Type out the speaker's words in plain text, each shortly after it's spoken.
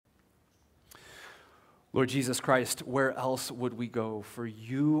Lord Jesus Christ, where else would we go? For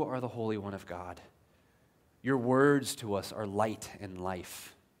you are the Holy One of God. Your words to us are light and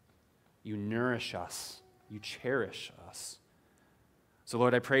life. You nourish us. You cherish us. So,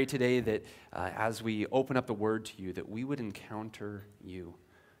 Lord, I pray today that as we open up the word to you, that we would encounter you.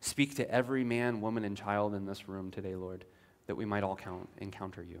 Speak to every man, woman, and child in this room today, Lord, that we might all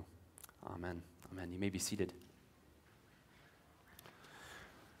encounter you. Amen. Amen. You may be seated.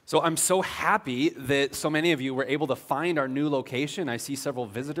 So I'm so happy that so many of you were able to find our new location. I see several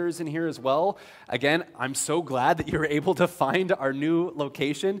visitors in here as well. Again, I'm so glad that you were able to find our new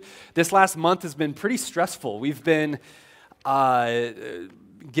location. This last month has been pretty stressful. We've been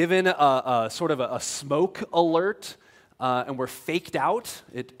given a sort of a smoke alert, and we're faked out.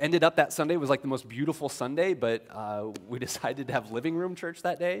 It ended up that Sunday was like the most beautiful Sunday, but we decided to have living room church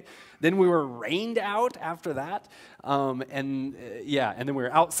that day. Then we were rained out after that, and then we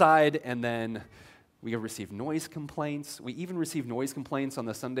were outside, and then we received noise complaints. We even received noise complaints on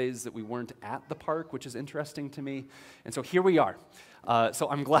the Sundays that we weren't at the park, which is interesting to me. And so here we are. So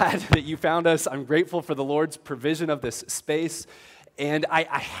I'm glad that you found us. I'm grateful for the Lord's provision of this space. And I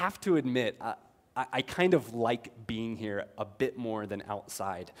have to admit, I kind of like being here a bit more than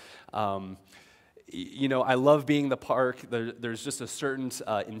outside. I love being in the park. There's just a certain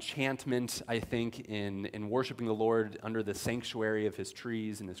enchantment, I think, in worshiping the Lord under the sanctuary of his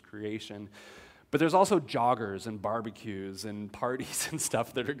trees and his creation. But there's also joggers and barbecues and parties and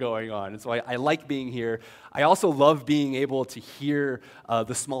stuff that are going on. And so I like being here. I also love being able to hear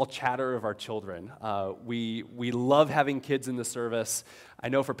the small chatter of our children. We love having kids in the service. I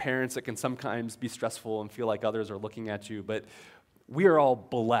know for parents it can sometimes be stressful and feel like others are looking at you, but we are all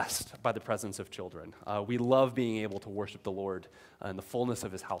blessed by the presence of children. We love being able to worship the Lord in the fullness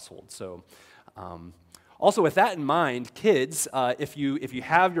of his household. So, also, with that in mind, kids, if you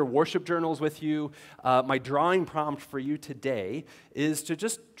have your worship journals with you, my drawing prompt for you today is to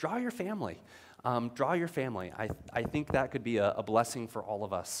just draw your family. Draw your family. I think that could be a blessing for all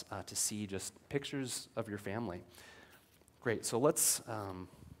of us to see just pictures of your family. Great. So let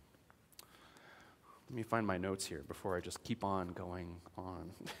me find my notes here before I just keep on going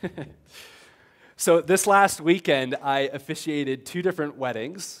on. So this last weekend, I officiated 2 different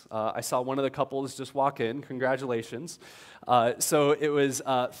weddings. I saw one of the couples just walk in. Congratulations. So it was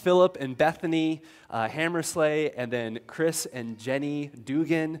Philip and Bethany Hammersley, and then Chris and Jenny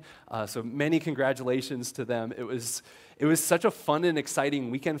Dugan. So many congratulations to them. It was such a fun and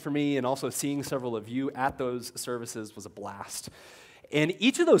exciting weekend for me, and also seeing several of you at those services was a blast. And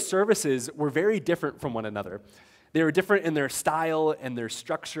each of those services were very different from one another. They were different in their style and their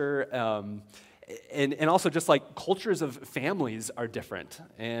structure, and also just like cultures of families are different,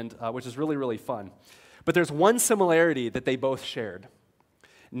 and which is really, really fun. But there's one similarity that they both shared.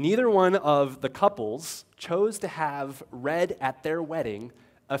 Neither one of the couples chose to have read at their wedding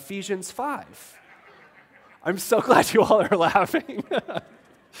Ephesians 5. I'm so glad you all are laughing.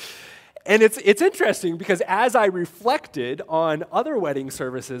 And it's interesting because as I reflected on other wedding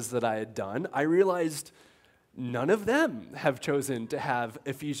services that I had done, I realized none of them have chosen to have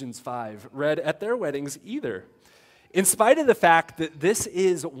Ephesians 5 read at their weddings either. In spite of the fact that this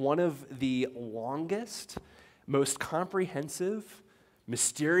is one of the longest, most comprehensive,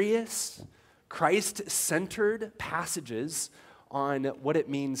 mysterious, Christ-centered passages on what it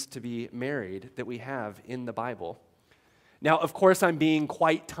means to be married that we have in the Bible. Now, of course, I'm being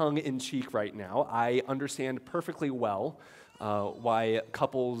quite tongue-in-cheek right now. I understand perfectly well why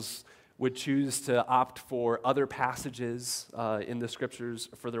couples would choose to opt for other passages in the scriptures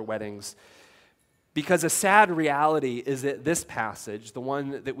for their weddings. Because a sad reality is that this passage, the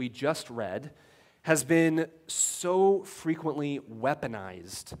one that we just read, has been so frequently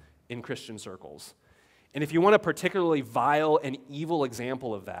weaponized in Christian circles. And if you want a particularly vile and evil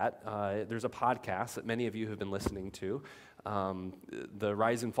example of that, there's a podcast that many of you have been listening to, The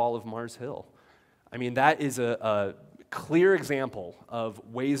Rise and Fall of Mars Hill. I mean, that is a clear example of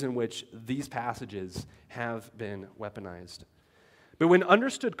ways in which these passages have been weaponized. But when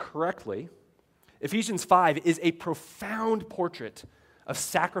understood correctly, Ephesians 5 is a profound portrait of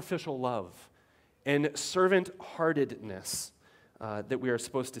sacrificial love and servant-heartedness that we are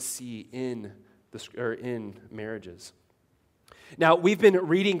supposed to see in marriages. Now, we've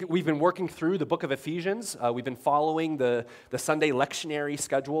been working through the book of Ephesians. We've been following the Sunday lectionary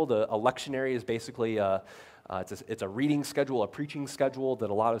schedule. A lectionary is basically it's a reading schedule, a preaching schedule that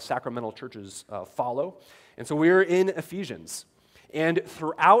a lot of sacramental churches follow. And so we're in Ephesians. And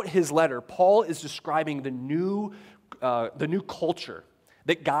throughout his letter, Paul is describing the new culture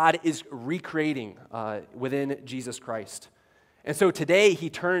that God is recreating within Jesus Christ. And so today he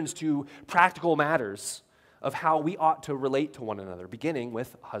turns to practical matters of how we ought to relate to one another, beginning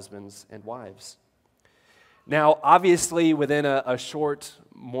with husbands and wives. Now, obviously, within a short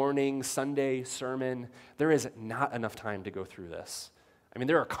morning Sunday sermon, there is not enough time to go through this. I mean,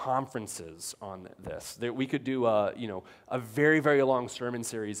 there are conferences on this. We could do a very, very long sermon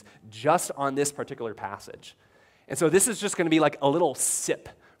series just on this particular passage. And so this is just going to be like a little sip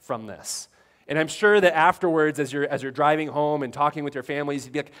from this. And I'm sure that afterwards, as you're driving home and talking with your families,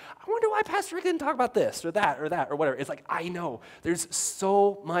 you'd be like, I wonder why Pastor Rick didn't talk about this or that or whatever. It's like, I know. There's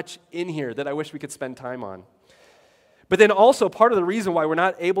so much in here that I wish we could spend time on. But then also, part of the reason why we're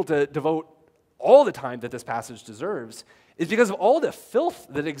not able to devote all the time that this passage deserves is because of all the filth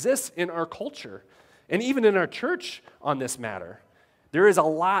that exists in our culture and even in our church on this matter. There is a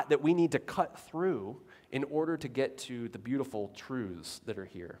lot that we need to cut through in order to get to the beautiful truths that are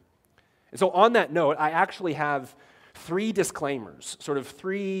here. And so on that note, I actually have 3 disclaimers, sort of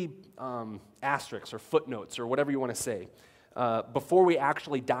 3 asterisks or footnotes or whatever you want to say, before we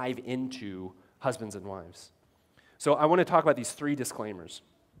actually dive into husbands and wives. So I want to talk about these 3 disclaimers.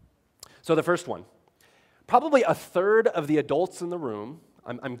 So the first one, probably a third of the adults in the room,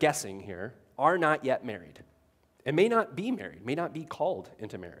 I'm guessing here, are not yet married and may not be married, may not be called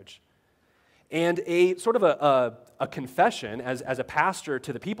into marriage. And a sort of a confession as a pastor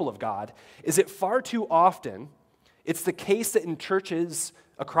to the people of God is that far too often it's the case that in churches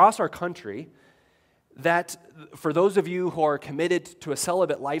across our country that for those of you who are committed to a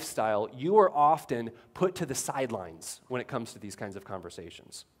celibate lifestyle, you are often put to the sidelines when it comes to these kinds of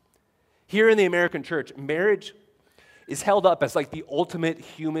conversations. Here in the American church, marriage is held up as like the ultimate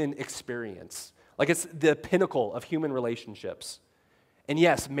human experience. Like it's the pinnacle of human relationships. And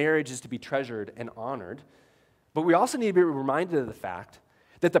yes, marriage is to be treasured and honored, but we also need to be reminded of the fact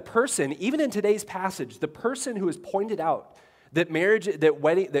that the person, even in today's passage, the person who has pointed out that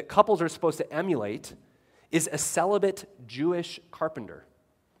that couples are supposed to emulate is a celibate Jewish carpenter.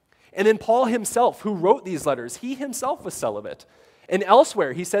 And then Paul himself, who wrote these letters, he himself was celibate. And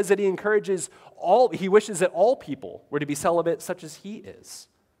elsewhere, he says that he wishes that all people were to be celibate such as he is.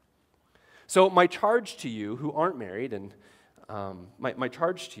 So my charge to you who aren't married, and my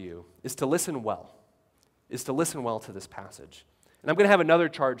charge to you is to listen well, to this passage. And I'm going to have another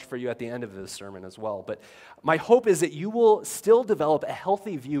charge for you at the end of this sermon as well. But my hope is that you will still develop a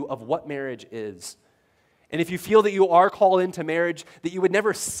healthy view of what marriage is. And if you feel that you are called into marriage, that you would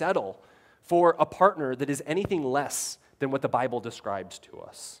never settle for a partner that is anything less than what the Bible describes to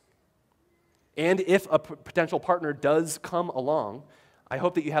us. And if a potential partner does come along, I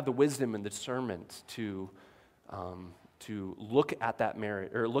hope that you have the wisdom and the discernment to look at that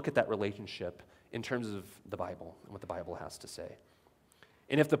marriage or look at that relationship in terms of the Bible and what the Bible has to say.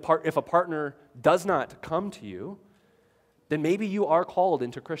 And if a partner does not come to you, then maybe you are called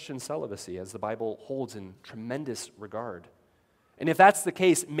into Christian celibacy, as the Bible holds in tremendous regard. And if that's the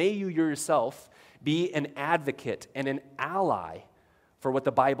case, may you yourself be an advocate and an ally for what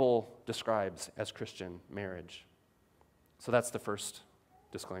the Bible describes as Christian marriage. So that's the first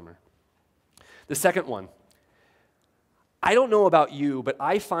disclaimer. The second one, I don't know about you, but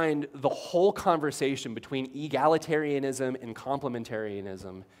I find the whole conversation between egalitarianism and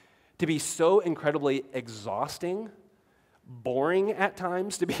complementarianism to be so incredibly exhausting, boring at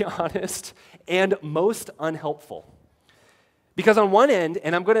times, to be honest, and most unhelpful. Because on one end,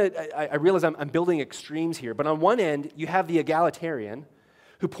 and I realize I'm building extremes here, but on one end, you have the egalitarian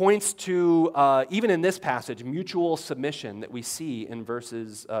who points to, even in this passage, mutual submission that we see in verse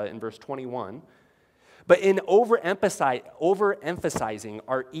 21. But in overemphasizing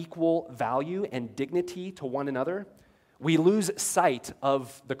our equal value and dignity to one another, we lose sight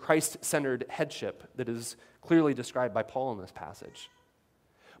of the Christ-centered headship that is clearly described by Paul in this passage.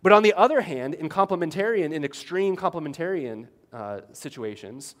 But on the other hand, in extreme complementarian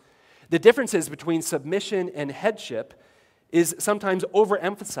situations, the differences between submission and headship is sometimes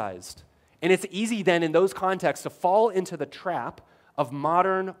overemphasized. And it's easy then in those contexts to fall into the trap of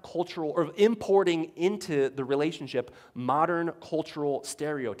modern cultural, or importing into the relationship modern cultural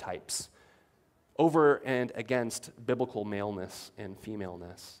stereotypes over and against biblical maleness and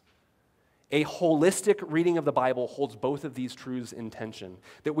femaleness. A holistic reading of the Bible holds both of these truths in tension,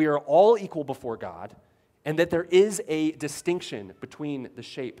 that we are all equal before God, and that there is a distinction between the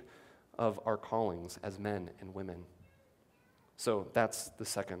shape of our callings as men and women. So that's the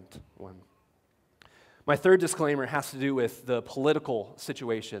second one. My third disclaimer has to do with the political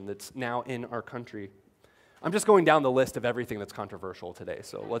situation that's now in our country. I'm just going down the list of everything that's controversial today,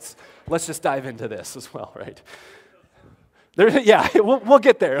 so let's just dive into this as well, right? Yeah, we'll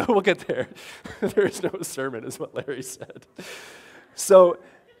get there. We'll get there. There is no sermon, is what Larry said. So,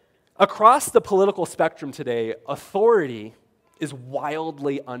 across the political spectrum today, authority is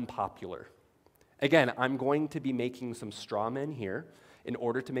wildly unpopular. Again, I'm going to be making some straw men here in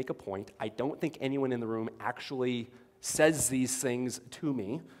order to make a point. I don't think anyone in the room actually says these things to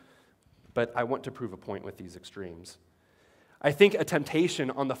me, but I want to prove a point with these extremes. I think a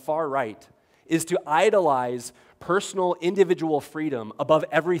temptation on the far right is to idolize personal individual freedom above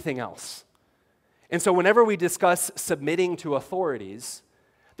everything else. And so whenever we discuss submitting to authorities,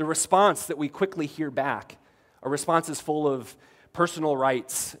 the response that we quickly hear back are responses full of personal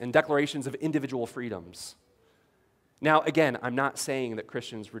rights and declarations of individual freedoms. Now, again, I'm not saying that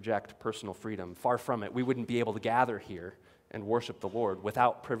Christians reject personal freedom. Far from it. We wouldn't be able to gather here and worship the Lord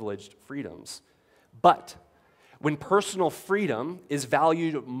without privileged freedoms. But when personal freedom is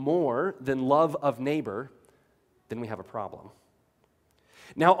valued more than love of neighbor, then we have a problem.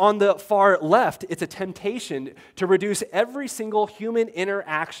 Now, on the far left, it's a temptation to reduce every single human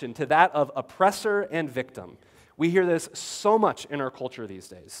interaction to that of oppressor and victim. We hear this so much in our culture these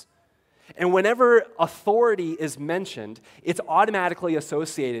days. And whenever authority is mentioned, it's automatically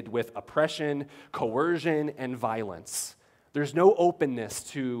associated with oppression, coercion, and violence. There's no openness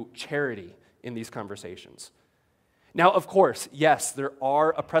to charity in these conversations. Now, of course, yes, there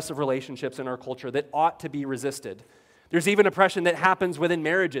are oppressive relationships in our culture that ought to be resisted. There's even oppression that happens within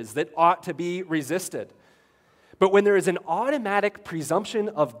marriages that ought to be resisted. But when there is an automatic presumption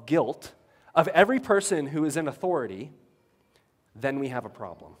of guilt of every person who is in authority, then we have a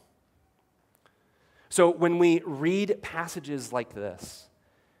problem. So when we read passages like this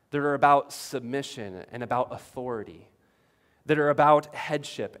that are about submission and about authority, that are about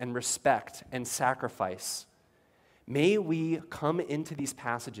headship and respect and sacrifice, may we come into these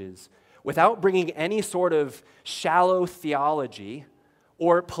passages without bringing any sort of shallow theology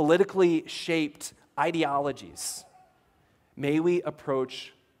or politically shaped ideologies. May we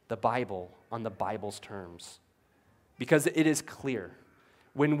approach the Bible on the Bible's terms, because it is clear.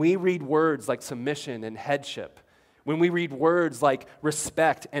 When we read words like submission and headship, when we read words like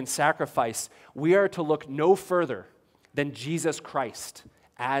respect and sacrifice, we are to look no further than Jesus Christ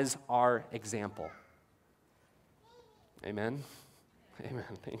as our example. Amen? Amen.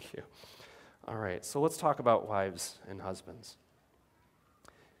 Thank you. All right, so let's talk about wives and husbands.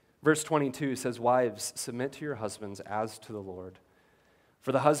 Verse 22 says, "Wives, submit to your husbands as to the Lord.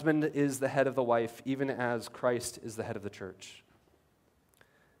 For the husband is the head of the wife, even as Christ is the head of the church."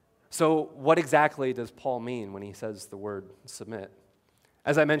 So what exactly does Paul mean when he says the word submit?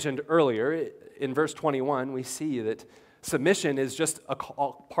 As I mentioned earlier, in verse 21, we see that submission is just a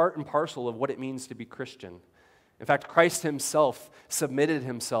part and parcel of what it means to be Christian. In fact, Christ himself submitted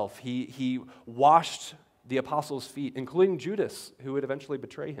himself. He washed the apostles' feet, including Judas, who would eventually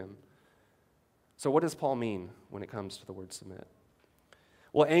betray him. So what does Paul mean when it comes to the word submit?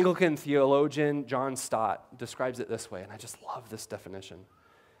 Well, Anglican theologian John Stott describes it this way, and I just love this definition: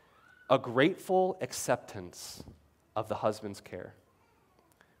 a grateful acceptance of the husband's care.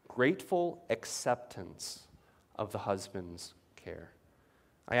 Grateful acceptance of the husband's care.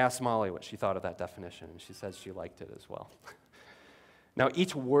 I asked Molly what she thought of that definition, and she says she liked it as well. Now,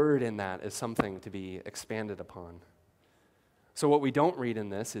 each word in that is something to be expanded upon. So what we don't read in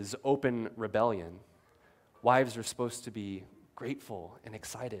this is open rebellion. Wives are supposed to be grateful and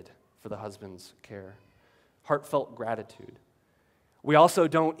excited for the husband's care. Heartfelt gratitude. We also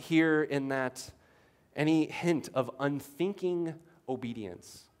don't hear in that any hint of unthinking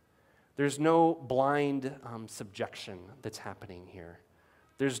obedience. There's no blind subjection that's happening here.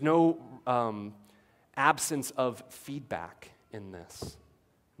 There's no absence of feedback in this.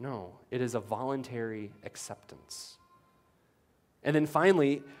 No, it is a voluntary acceptance. And then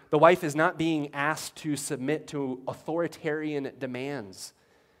finally, the wife is not being asked to submit to authoritarian demands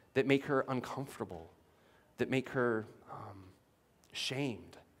that make her uncomfortable, that make her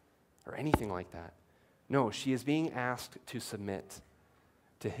shamed, or anything like that. No, she is being asked to submit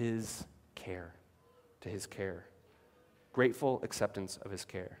to his care, to his care. Grateful acceptance of his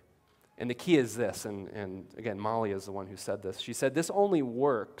care. And the key is this, and again, Molly is the one who said this. She said, this only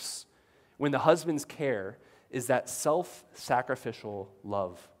works when the husband's care is that self-sacrificial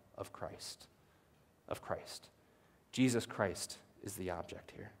love of Christ. Of Christ. Jesus Christ is the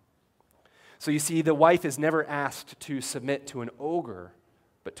object here. So you see, the wife is never asked to submit to an ogre,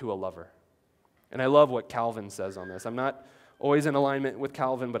 but to a lover. And I love what Calvin says on this. I'm not always in alignment with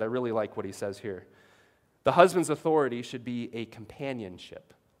Calvin, but I really like what he says here. The husband's authority should be a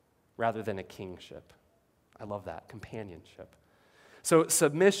companionship rather than a kingship. I love that, companionship. So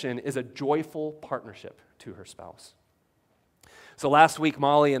submission is a joyful partnership to her spouse. So last week,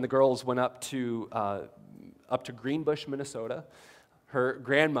 Molly and the girls went up to Greenbush, Minnesota. Her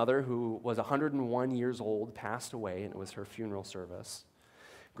grandmother, who was 101 years old, passed away, and it was her funeral service.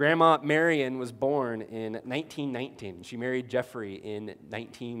 Grandma Marion was born in 1919. She married Jeffrey in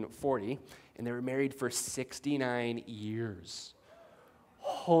 1940, and they were married for 69 years.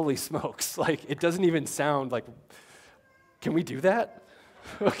 Holy smokes, like, it doesn't even sound like, can we do that?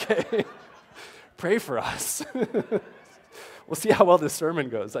 Okay, pray for us. We'll see how well this sermon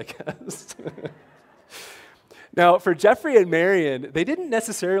goes, I guess. Now, for Jeffrey and Marion, they didn't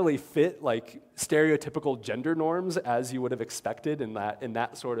necessarily fit like stereotypical gender norms as you would have expected in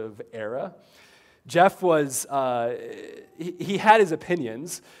that sort of era. Jeff was, he had his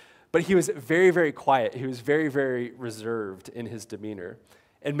opinions, but he was very, very quiet. He was very, very reserved in his demeanor.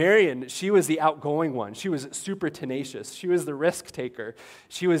 And Marion, she was the outgoing one. She was super tenacious. She was the risk taker.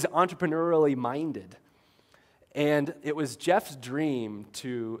 She was entrepreneurially minded. And it was Jeff's dream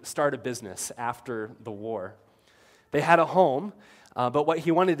to start a business after the war. They had a home, but what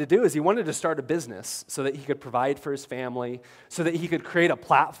he wanted to do is he wanted to start a business so that he could provide for his family, so that he could create a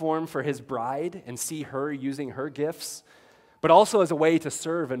platform for his bride and see her using her gifts, but also as a way to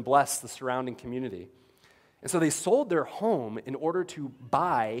serve and bless the surrounding community. And so they sold their home in order to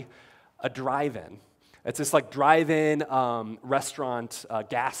buy a drive-in. It's this like drive-in restaurant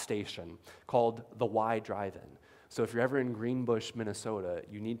gas station called the Y Drive-In. So if you're ever in Greenbush, Minnesota,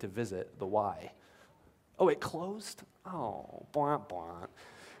 you need to visit the Y. Oh, it closed? Oh, blah, blah.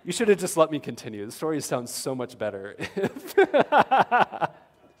 You should have just let me continue. The story sounds so much better.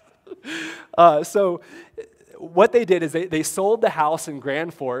 So what they did is they sold the house in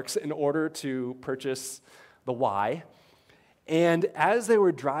Grand Forks in order to purchase the Y. And as they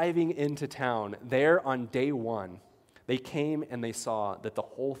were driving into town, there on day one, they came and they saw that the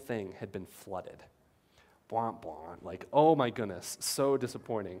whole thing had been flooded. Blah, blah. Like, oh my goodness, so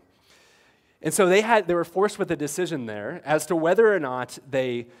disappointing. And so they were forced with a decision there as to whether or not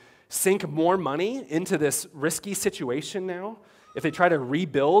they sink more money into this risky situation now, if they try to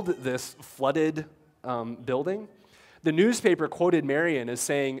rebuild this flooded building. The newspaper quoted Marion as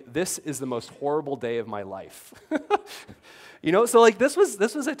saying, "This is the most horrible day of my life." So like this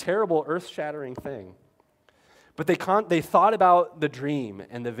was a terrible, earth-shattering thing. But they thought about the dream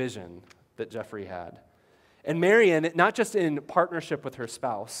and the vision that Jeffrey had. And Marion, not just in partnership with her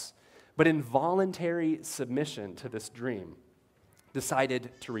spouse, but in voluntary submission to this dream, decided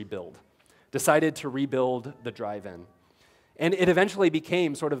to rebuild the drive-in. And it eventually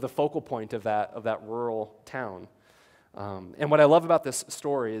became sort of the focal point of that rural town. And what I love about this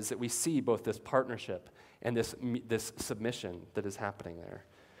story is that we see both this partnership and this submission that is happening there.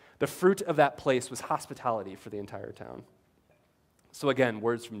 The fruit of that place was hospitality for the entire town. So again,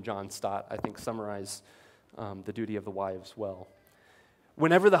 words from John Stott, I think, summarize the duty of the wives well.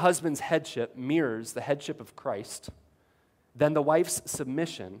 Whenever the husband's headship mirrors the headship of Christ, then the wife's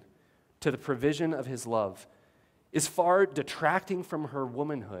submission to the provision of his love is far detracting from her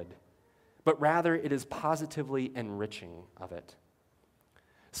womanhood, but rather it is positively enriching of it.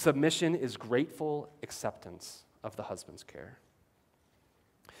 Submission is grateful acceptance of the husband's care.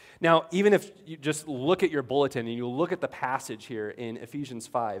 Now, even if you just look at your bulletin and you look at the passage here in Ephesians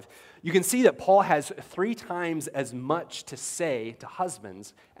 5, you can see that Paul has 3 times as much to say to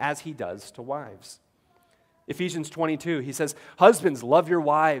husbands as he does to wives. Ephesians 22, he says, "Husbands, love your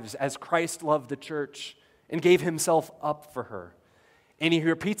wives as Christ loved the church and gave himself up for her." And he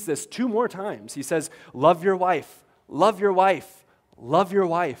repeats this 2 more times. He says, "Love your wife, love your wife, love your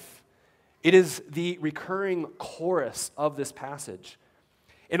wife." It is the recurring chorus of this passage.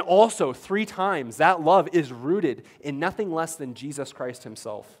 And also, 3 times, that love is rooted in nothing less than Jesus Christ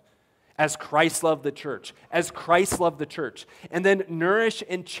himself. As Christ loved the church, as Christ loved the church. And then nourish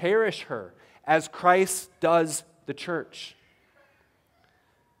and cherish her as Christ does the church.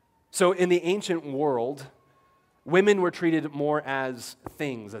 So in the ancient world, women were treated more as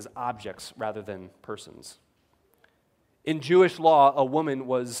things, as objects, rather than persons. In Jewish law, a woman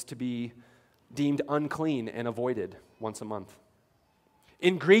was to be deemed unclean and avoided once a month.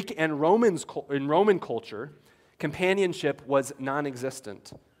 In Greek and Roman culture, companionship was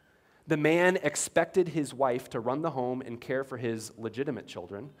non-existent. The man expected his wife to run the home and care for his legitimate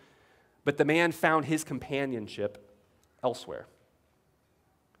children, but the man found his companionship elsewhere.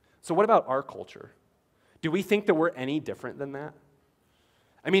 So what about our culture? Do we think that we're any different than that?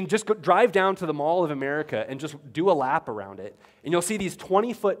 I mean, just drive down to the Mall of America and just do a lap around it, and you'll see these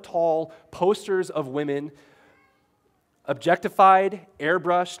 20-foot tall posters of women objectified,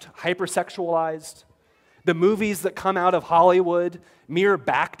 airbrushed, hypersexualized. The movies that come out of Hollywood mirror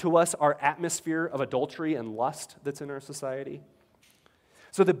back to us our atmosphere of adultery and lust that's in our society.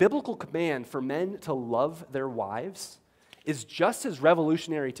 So the biblical command for men to love their wives is just as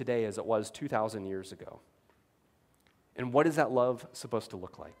revolutionary today as it was 2,000 years ago. And what is that love supposed to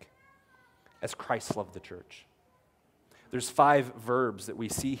look like? As Christ loved the church. There's 5 verbs that we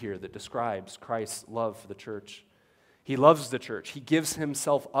see here that describes Christ's love for the church. He loves the church. He gives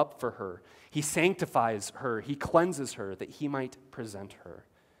himself up for her. He sanctifies her. He cleanses her that he might present her.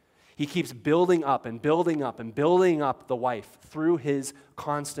 He keeps building up and building up and building up the wife through his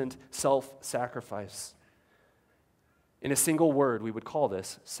constant self-sacrifice. In a single word, we would call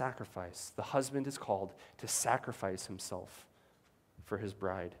this sacrifice. The husband is called to sacrifice himself for his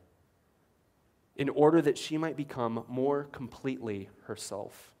bride in order that she might become more completely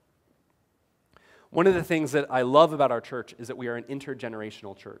herself. One of the things that I love about our church is that we are an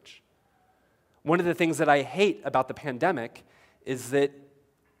intergenerational church. One of the things that I hate about the pandemic is that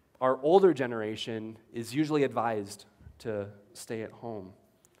our older generation is usually advised to stay at home.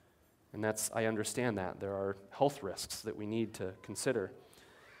 And I understand that. There are health risks that we need to consider.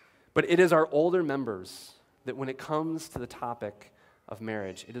 But it is our older members that when it comes to the topic of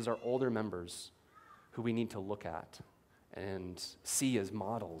marriage, it is our older members who we need to look at and see as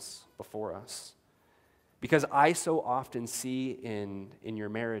models before us. Because I so often see in your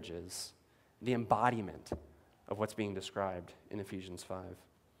marriages the embodiment of what's being described in Ephesians 5.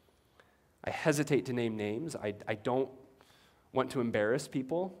 I hesitate to name names. I don't want to embarrass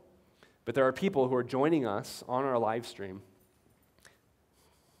people, but there are people who are joining us on our live stream.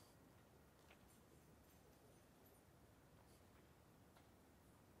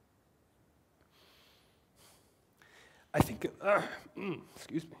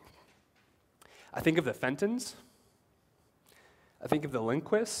 Excuse me. I think of the Fentons. I think of the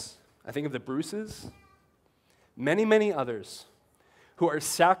Lindquists. I think of the Bruces. Many, many others who are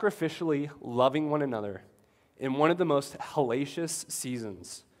sacrificially loving one another in one of the most hellacious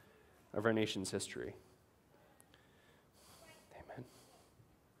seasons of our nation's history. Amen.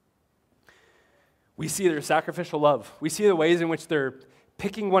 We see their sacrificial love. We see the ways in which they're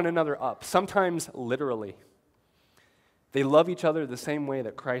picking one another up, sometimes literally. They love each other the same way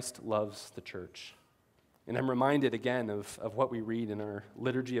that Christ loves the church. And I'm reminded again of what we read in our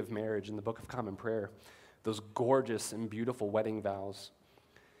Liturgy of Marriage in the Book of Common Prayer, those gorgeous and beautiful wedding vows.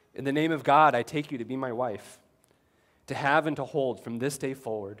 In the name of God, I take you to be my wife, to have and to hold from this day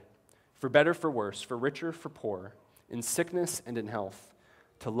forward, for better, for worse, for richer, for poorer, in sickness and in health,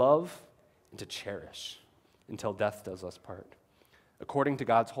 to love and to cherish until death does us part. According to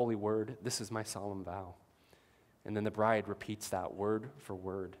God's holy word, this is my solemn vow. And then the bride repeats that word for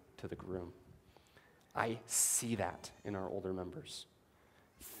word to the groom. I see that in our older members.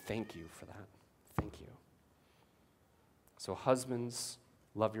 Thank you for that. Thank you. So husbands,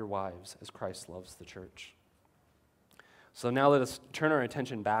 love your wives as Christ loves the church. So now let us turn our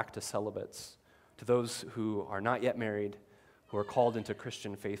attention back to celibates, to those who are not yet married, who are called into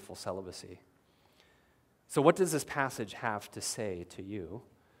Christian faithful celibacy. So what does this passage have to say to you?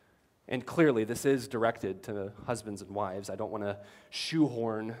 And clearly, this is directed to husbands and wives. I don't want to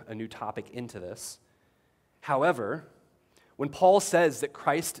shoehorn a new topic into this. However, when Paul says that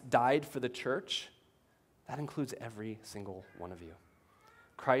Christ died for the church, that includes every single one of you.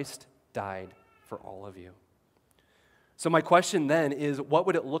 Christ died for all of you. So my question then is, what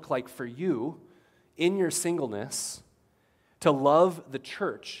would it look like for you in your singleness to love the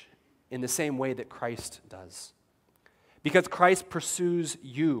church in the same way that Christ does? Because Christ pursues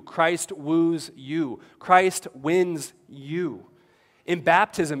you. Christ woos you. Christ wins you. In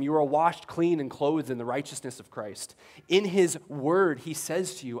baptism, you are washed clean and clothed in the righteousness of Christ. In his word, he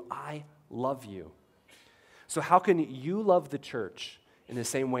says to you, I love you. So how can you love the church in the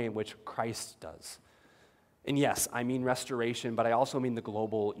same way in which Christ does? And yes, I mean restoration, but I also mean the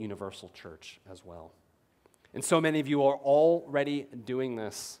global universal church as well. And so many of you are already doing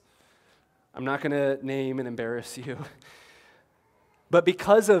this. I'm not going to name and embarrass you. But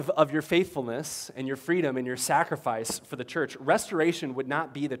because of your faithfulness and your freedom and your sacrifice for the church, Restoration would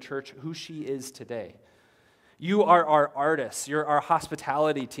not be the church who she is today. You are our artists. You're our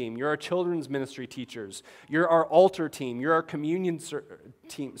hospitality team. You're our children's ministry teachers. You're our altar team. You're our communion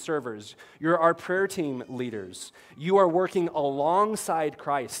team servers. You're our prayer team leaders. You are working alongside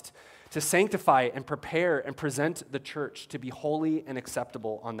Christ to sanctify and prepare and present the church to be holy and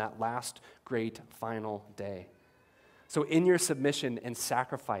acceptable on that last great final day. So in your submission and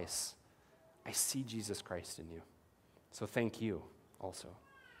sacrifice, I see Jesus Christ in you. So thank you also.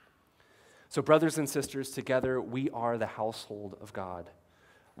 So brothers and sisters, together we are the household of God,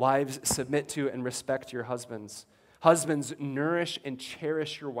 Wives, submit to and respect your husbands. Husbands, nourish and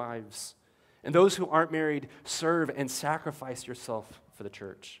cherish your wives. And those who aren't married, serve and sacrifice yourself for the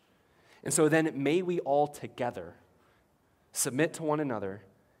church. And so then may we all together submit to one another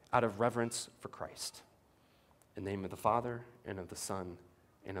out of reverence for Christ. In the name of the Father, and of the Son,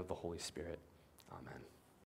 and of the Holy Spirit. Amen.